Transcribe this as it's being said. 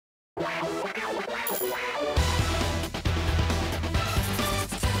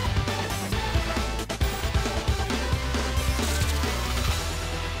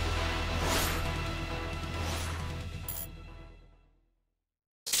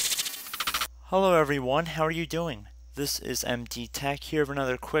Hello everyone, how are you doing? This is MD Tech here with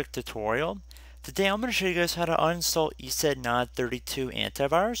another quick tutorial. Today I'm going to show you guys how to uninstall ESET NOD32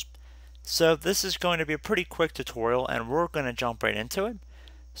 Antivirus. So this is going to be a pretty quick tutorial and we're going to jump right into it.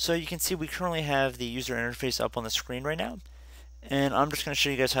 So you can see we currently have the user interface up on the screen right now. And I'm just going to show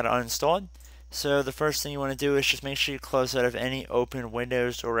you guys how to uninstall it. So the first thing you want to do is just make sure you close out of any open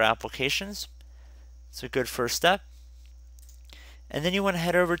windows or applications. It's a good first step. And then you want to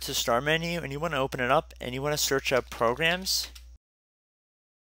head over to the Start menu and you want to open it up and you want to search up Programs.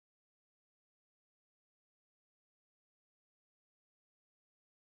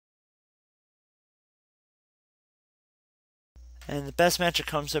 And the best match that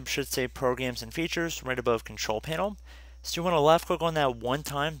comes up should say Programs and Features right above Control Panel. So you want to left click on that one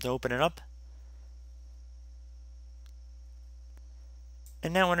time to open it up.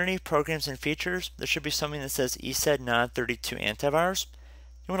 And now underneath Programs and Features, there should be something that says ESET NOD32 Antivirus.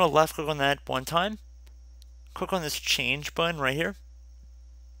 You want to left click on that one time. Click on this Change button right here.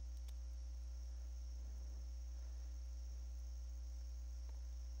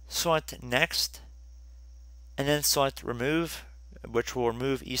 Select Next. And then select Remove, which will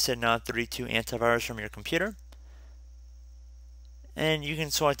remove ESET NOD32 Antivirus from your computer. And you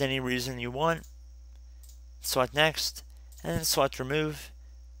can select any reason you want. Select Next. And then select Remove.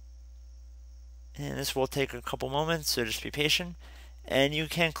 And this will take a couple moments, so just be patient. And you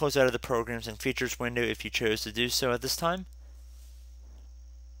can close out of the Programs and Features window if you chose to do so at this time.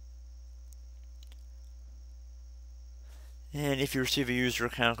 And if you receive a user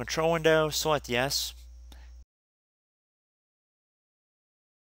account control window, select Yes.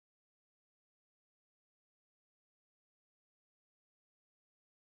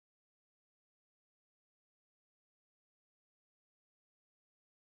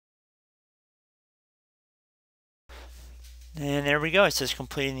 And there we go. It says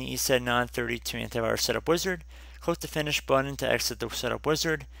completing the ESET NOD32 Antivirus Setup Wizard. Click the Finish button to exit the Setup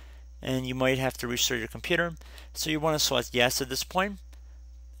Wizard, and you might have to restart your computer. So you want to select Yes at this point.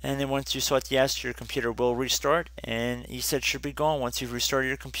 And then once you select Yes, your computer will restart, and ESET should be gone once you've restarted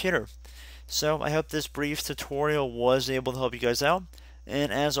your computer. So I hope this brief tutorial was able to help you guys out.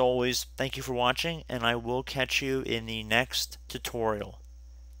 And as always, thank you for watching, and I will catch you in the next tutorial.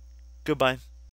 Goodbye.